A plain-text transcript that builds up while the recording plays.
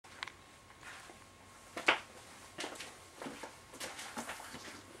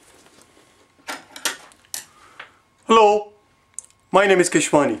Hello, my name is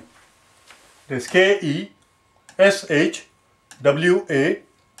Keshwani. It is Keshwani,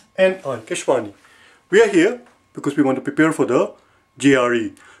 Keshwani. We are here because we want to prepare for the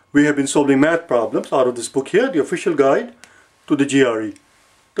GRE. We have been solving math problems out of this book here, the official guide to the GRE,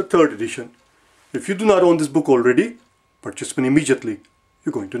 the 3rd edition. If you do not own this book already, purchase one immediately.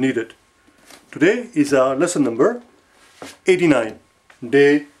 You're going to need it. Today is our lesson number 89,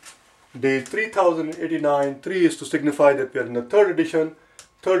 day 3089. 3 is to signify that we are in the 3rd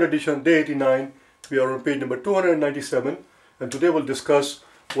edition, day 89. We are on page number 297, and today we'll discuss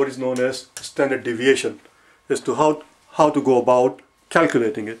what is known as standard deviation, as to how to go about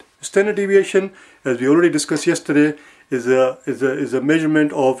calculating it. Standard deviation, as we already discussed yesterday, is a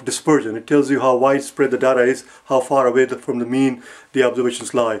measurement of dispersion. It tells you how widespread the data is, how far away from the mean the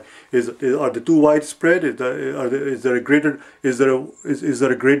observations lie. Are they too widespread? Is there a great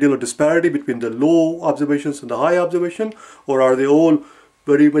deal of disparity between the low observations and the high observation, or are they all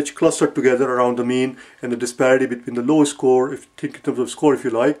very much clustered together around the mean, and the disparity between the low score, if you think in terms of score, if you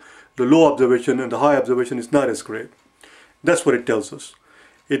like, the low observation and the high observation is not as great? That's what it tells us.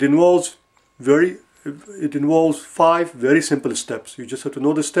 It involves 5 very simple steps. You just have to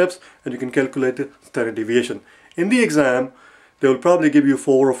know the steps and you can calculate the standard deviation. In the exam, they will probably give you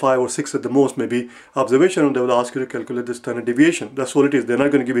 4 or 5 or 6 at the most, maybe, observation, and they will ask you to calculate the standard deviation. That's all it is. They're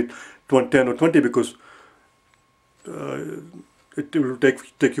not going to give it 10 or 20 because it will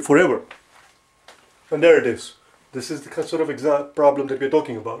take you forever. And there it is. This is the sort of exam problem that we're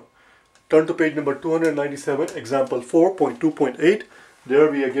talking about. Turn to page number 297, example 4.2.8. There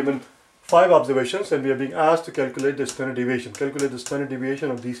we are given 5 observations and we are being asked to calculate the standard deviation. Calculate the standard deviation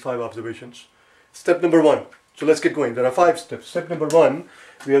of these 5 observations. Step number 1. So let's get going. There are 5 steps. Step number 1,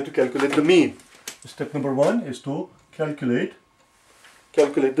 we have to calculate the mean. Step number 1 is to calculate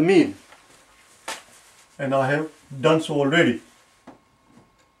the mean. And I have done so already.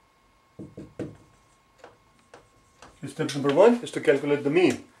 Step number 1 is to calculate the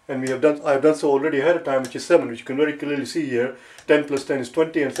mean. And I have done so already ahead of time, which is 7, which you can very clearly see here. 10 plus 10 is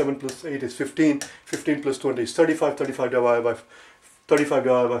 20, and 7 plus 8 is 15. 15 plus 20 is 35. 35 divided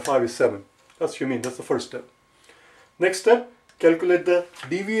by 5 is 7. That's what you mean. That's the first step. Next step, calculate the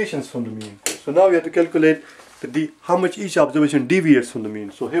deviations from the mean. So now we have to calculate how much each observation deviates from the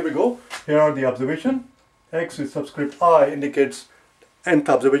mean. So here we go. Here are the observation. X with subscript I indicates nth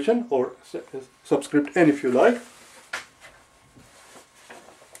observation, or subscript n if you like.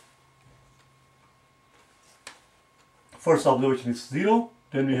 First observation is 0,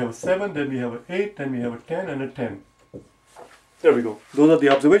 then we have a 7, then we have an 8, then we have a 10 and a 10. There we go. Those are the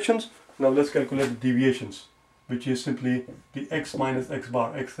observations. Now let's calculate the deviations, which is simply the x minus x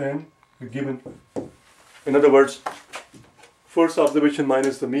bar, xn, given. In other words, first observation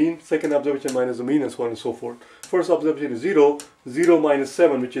minus the mean, second observation minus the mean, and so on and so forth. First observation is 0, 0 minus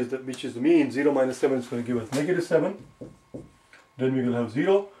 7, which is the mean. 0 minus 7 is going to give us negative 7. Then we will have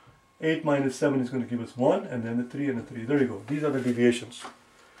 0. 8 minus 7 is going to give us 1, and then the 3 and the 3. There you go. These are the deviations.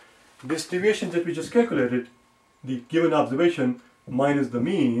 This deviation that we just calculated, the given observation minus the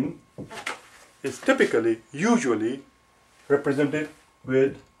mean, is usually represented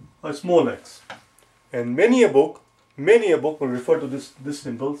with a small x. And many a book will refer to this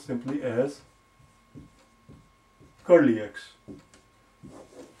symbol simply as curly x.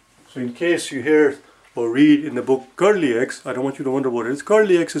 So in case you hear or read in the book curly x, I don't want you to wonder what it is.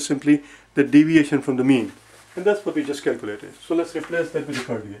 Curly x is simply the deviation from the mean. And that's what we just calculated. So let's replace that with the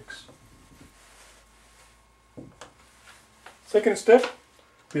curly x. Second step,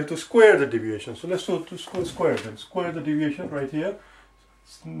 we have to square the deviation. So let's do square then. Square the deviation right here.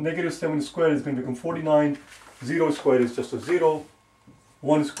 Negative 7 squared is going to become 49. 0 squared is just a 0.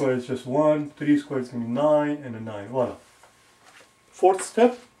 1 squared is just 1. 3 squared is going to be 9 and a 9. Voila. Fourth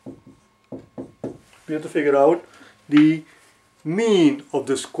step, we have to figure out the mean of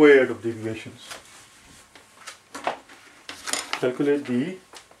the squared of deviations. Calculate the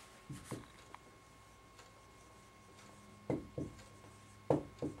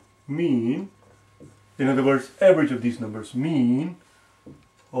mean, in other words, average of these numbers, mean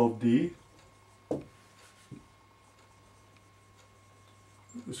of the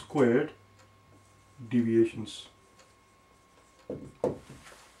squared deviations.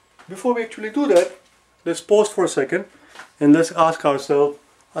 Before we actually do that, let's pause for a second and let's ask ourselves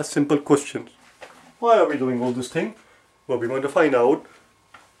a simple question. Why are we doing all this thing? Well, we want to find out,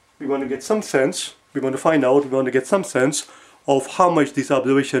 we want to get some sense of how much these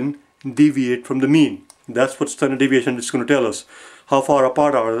observations deviate from the mean. That's what standard deviation is going to tell us. How far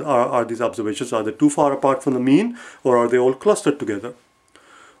apart are these observations? Are they too far apart from the mean, or are they all clustered together?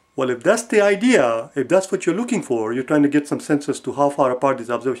 Well, if that's the idea, if that's what you're looking for, you're trying to get some sense as to how far apart these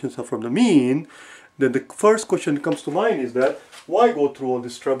observations are from the mean, then the first question that comes to mind is that why go through all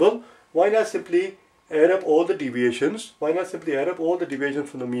this trouble? Why not simply add up all the deviations? Why not simply add up all the deviations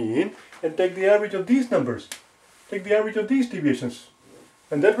from the mean and take the average of these numbers? Take the average of these deviations.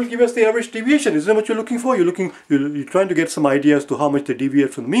 And that will give us the average deviation. Isn't that what you're looking for? You're trying to get some idea as to how much they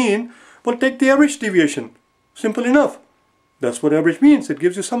deviate from the mean. Well, take the average deviation. Simple enough. That's what average means. It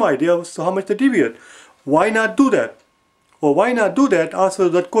gives you some idea as to how much they deviate. Why not do that? Or why not do that? Answer to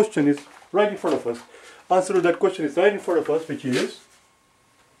that question is right in front of us. Answer to that question is right in front of us, which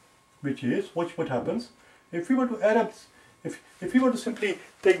is what happens if we were to add up, if we were to simply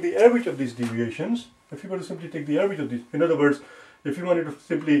take the average of these deviations, in other words, if you wanted to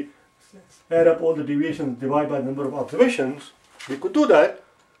simply add up all the deviations, divide by the number of observations, we could do that,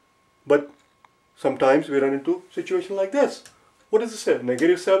 but sometimes we run into a situation like this. What does it say?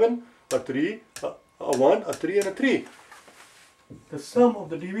 -7, a 3, a 1, a 3, and a 3. The sum of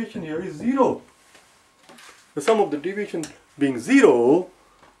the deviation here is 0. The sum of the deviation being 0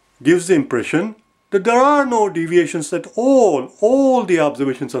 gives the impression that there are no deviations at all. All the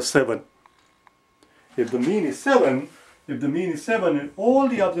observations are 7. If the mean is 7, and all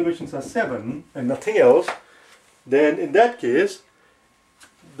the observations are 7 and nothing else, then in that case,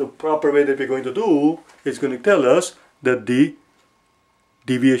 the proper way that we're going to do is going to tell us that the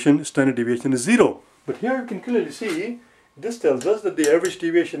standard deviation is 0. But here you can clearly see, this tells us that the average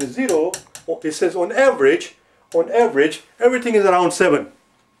deviation is 0. It says on average, everything is around 7.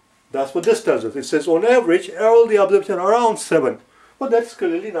 That's what this tells us. It says on average, all the observations are around 7. But that's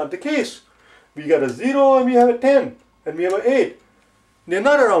clearly not the case. We got a 0 and we have a 10 and we have an 8. They're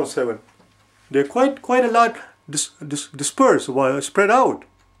not around 7. They're quite a lot dispersed, spread out,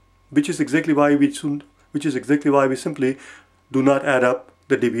 which is exactly why we simply do not add up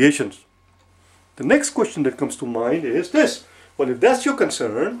the deviations. The next question that comes to mind is this. Well, if that's your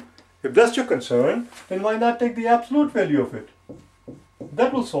concern, then why not take the absolute value of it?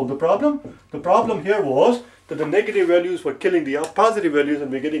 That will solve the problem. The problem here was that the negative values were killing the positive values and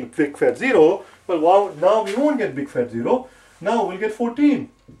we're getting big fat 0. Well, now we won't get big fat 0. Now we'll get 14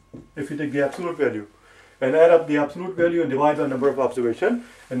 if we take the absolute value and add up the absolute value and divide the number of observations,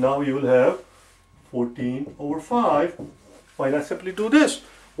 and now you will have 14 over 5. Why not simply do this?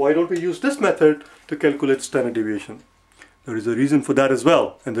 Why don't we use this method to calculate standard deviation? There is a reason for that as well,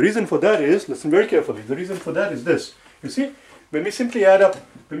 and the reason for that is, listen very carefully, the reason for that is this. You see, when we simply add up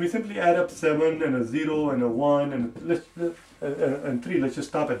 7 and a 0 and a 1 and 3, let's just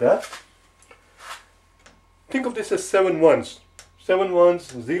stop at that. Think of this as 7 ones. 7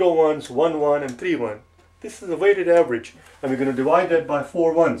 ones, 0 ones, 1 1, and 3 1. This is a weighted average, and we're going to divide that by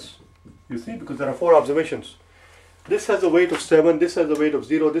 4 ones. You see, because there are 4 observations. This has a weight of 7, this has a weight of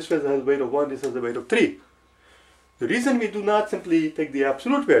 0, this has a weight of 1, this has a weight of 3. The reason we do not simply take the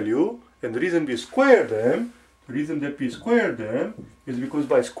absolute value, and the reason we square them, is because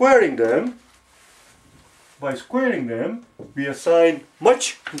by squaring them, we assign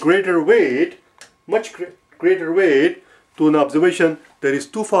much greater weight to an observation that is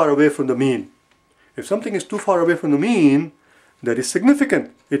too far away from the mean. If something is too far away from the mean, that is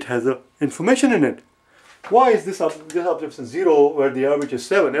significant. It has information in it. Why is this observation 0 where the average is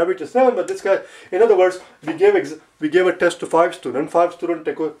 7? Average is 7, but this guy, in other words, we gave a test to 5 students. 5 students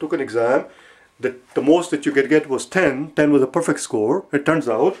took an exam. The most that you could get was 10. 10 was a perfect score. It turns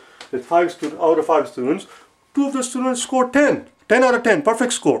out that out of 5 students, 2 of the students scored 10. 10 out of 10,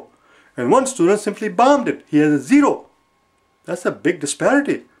 perfect score. And 1 student simply bombed it. He has a 0. That's a big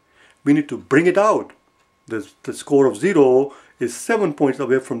disparity. We need to bring it out. The score of 0 is 7 points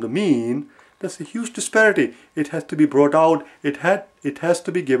away from the mean. That's a huge disparity. It has to be brought out. It has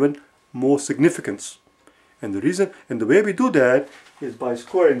to be given more significance. And the way we do that is by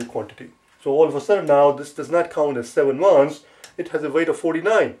squaring the quantity. So all of a sudden now this does not count as 7 ones. It has a weight of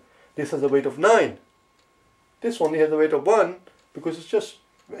 49. This has a weight of 9. This only has a weight of 1 because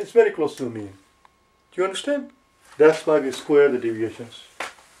it's very close to the mean. Do you understand? That's why we square the deviations.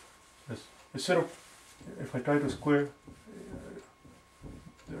 Instead of, if I try to square,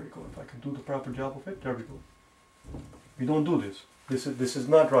 there we go, if I can do the proper job of it, there we go. We don't do this. This is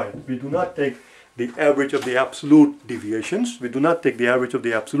not right. We do not take the average of the absolute deviations. We do not take the average of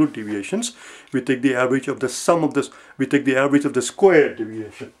the absolute deviations. We take the average of the sum of this. We take the average of the squared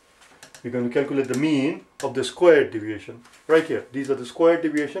deviation. We're going to calculate the mean of the squared deviation. Right here. These are the squared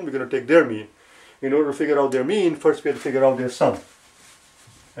deviation. We're going to take their mean. In order to figure out their mean, first we have to figure out their sum.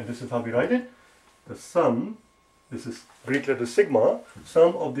 And this is how we write it. The sum, this is Greek letter sigma,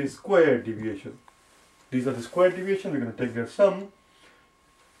 sum of the squared deviation. These are the squared deviation. We're going to take their sum.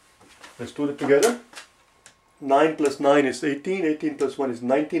 Let's do it together. 9 plus 9 is 18, 18 plus 1 is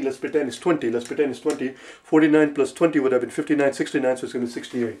 19, let's pretend it's 20, let's pretend it's 20. 49 plus 20 would have been 59, 69, so it's going to be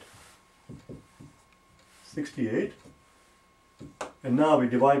 68. 68. And now we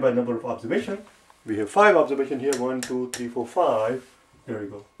divide by number of observation. We have 5 observation here, 1, 2, 3, 4, 5. There we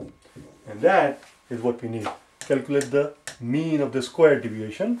go. And that is what we need. Calculate the mean of the squared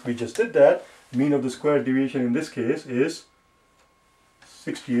deviation. We just did that. Mean of the squared deviation in this case is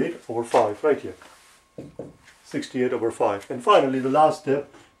 68 over 5, right here. 68 over 5. And finally, the last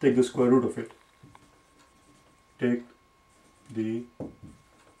step, take the square root of it. Take the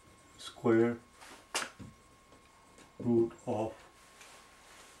square root of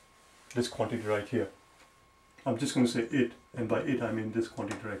this quantity right here. I'm just going to say it, and by it I mean this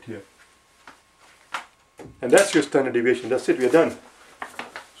quantity right here. And that's your standard deviation. That's it, we are done.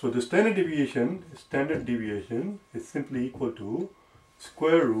 So the standard deviation is simply equal to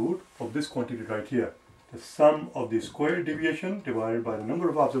square root of this quantity right here. The sum of the square deviation divided by the number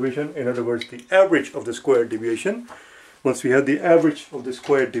of observation, in other words, the average of the square deviation. Once we have the average of the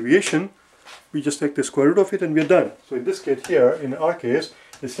square deviation, we just take the square root of it and we are done. So in this case here, in our case,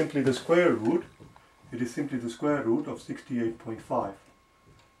 it's simply the square root. It is simply the square root of 68.5.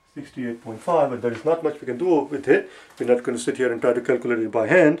 68.5, and there is not much we can do with it. We're not going to sit here and try to calculate it by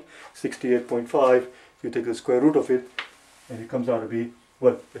hand. 68.5, you take the square root of it, and it comes out to be,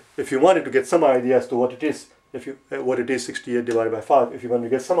 well, if you wanted to get some idea as to what it is, what it is 68 divided by 5, if you want to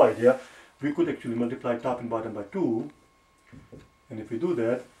get some idea, we could actually multiply top and bottom by 2. And if we do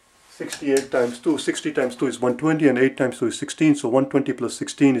that, 68 times 2, 60 times 2 is 120, and 8 times 2 is 16, so 120 plus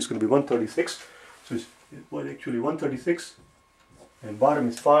 16 is going to be 136. So it's actually 136, and bottom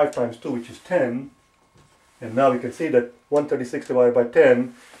is 5 times 2, which is 10. And now we can see that 136 divided by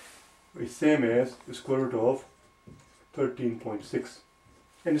 10 is same as the square root of 13.6.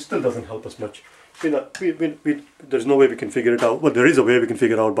 And it still doesn't help us much. There's no way we can figure it out. Well, there is a way we can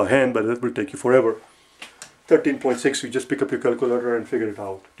figure it out by hand, but that will take you forever. 13.6, you just pick up your calculator and figure it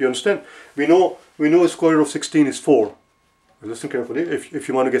out. Do you understand? We know a square root of 16 is 4. Listen carefully, if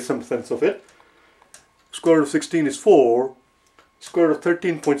you want to get some sense of it. Square root of 16 is 4. Square root of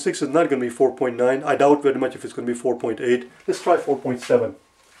 13.6 is not going to be 4.9. I doubt very much if it's going to be 4.8. Let's try 4.7.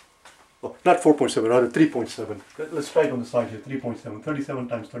 Oh, not 4.7, rather 3.7. Let's try it on the side here, 3.7. 37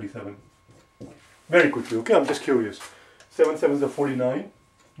 times 37. Very quickly, okay? I'm just curious. 7 7s are 49.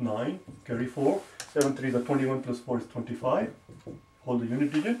 9, carry 4. 7 3s are 21 plus 4 is 25. Hold the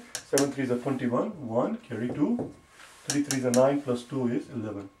unit digit. 7 3s are 21. 1, carry 2. 3 3s are 9 plus 2 is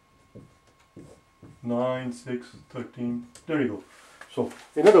 11. 9, 6, 13. There you go. So,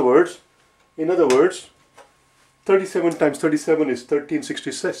 in other words, 37 times 37 is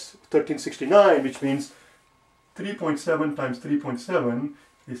 1369, which means 3.7 times 3.7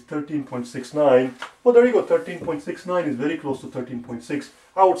 is 13.69. Well, there you go. 13.69 is very close to 13.6.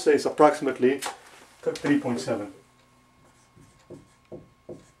 I would say it's approximately 3.7.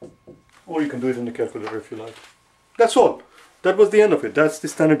 Or you can do it in the calculator if you like. That's all. That was the end of it. That's the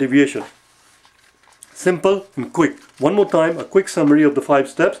standard deviation. Simple and quick. One more time, a quick summary of the 5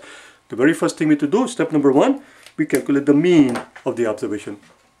 steps. The very first thing we have to do, step number 1, we calculate the mean of the observation.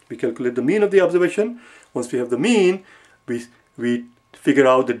 We calculate the mean of the observation. Once we have the mean, we figure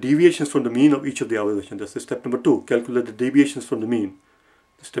out the deviations from the mean of each of the observations. That's the step number 2. Calculate the deviations from the mean.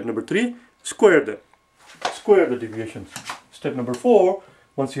 Step number 3, square them. Square the deviations. Step number 4,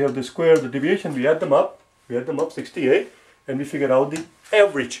 once you have the square of the deviation, we add them up. We add them up, 68, and we figure out the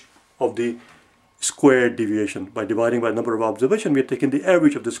average of the squared deviation. By dividing by number of observation, we are taking the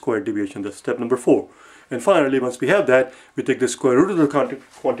average of the squared deviation. That's step number 4. And finally, once we have that, we take the square root of the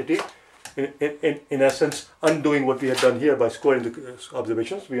quantity, in essence, undoing what we had done here by squaring the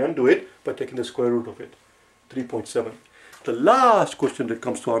observations. We undo it by taking the square root of it, 3.7. The last question that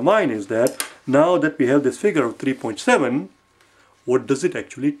comes to our mind is that, now that we have this figure of 3.7, what does it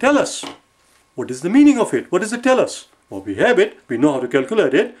actually tell us? What is the meaning of it? What does it tell us? Well, we have it, we know how to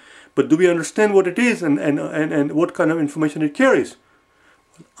calculate it, but do we understand what it is and what kind of information it carries?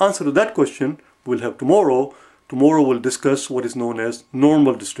 Answer to that question we'll have tomorrow. Tomorrow we'll discuss what is known as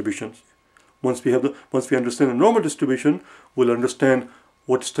normal distributions. Once we understand the normal distribution, we'll understand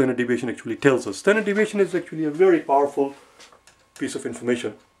what standard deviation actually tells us. Standard deviation is actually a very powerful piece of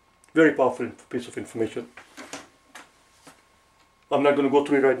information. Very powerful piece of information. I'm not going to go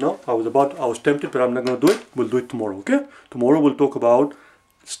through it right now. I was tempted, but I'm not going to do it. We'll do it tomorrow, okay? Tomorrow we'll talk about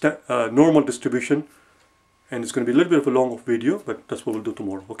normal distribution, and it's going to be a little bit of a long video, but that's what we'll do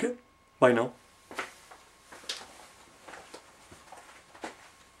tomorrow, okay? Bye now.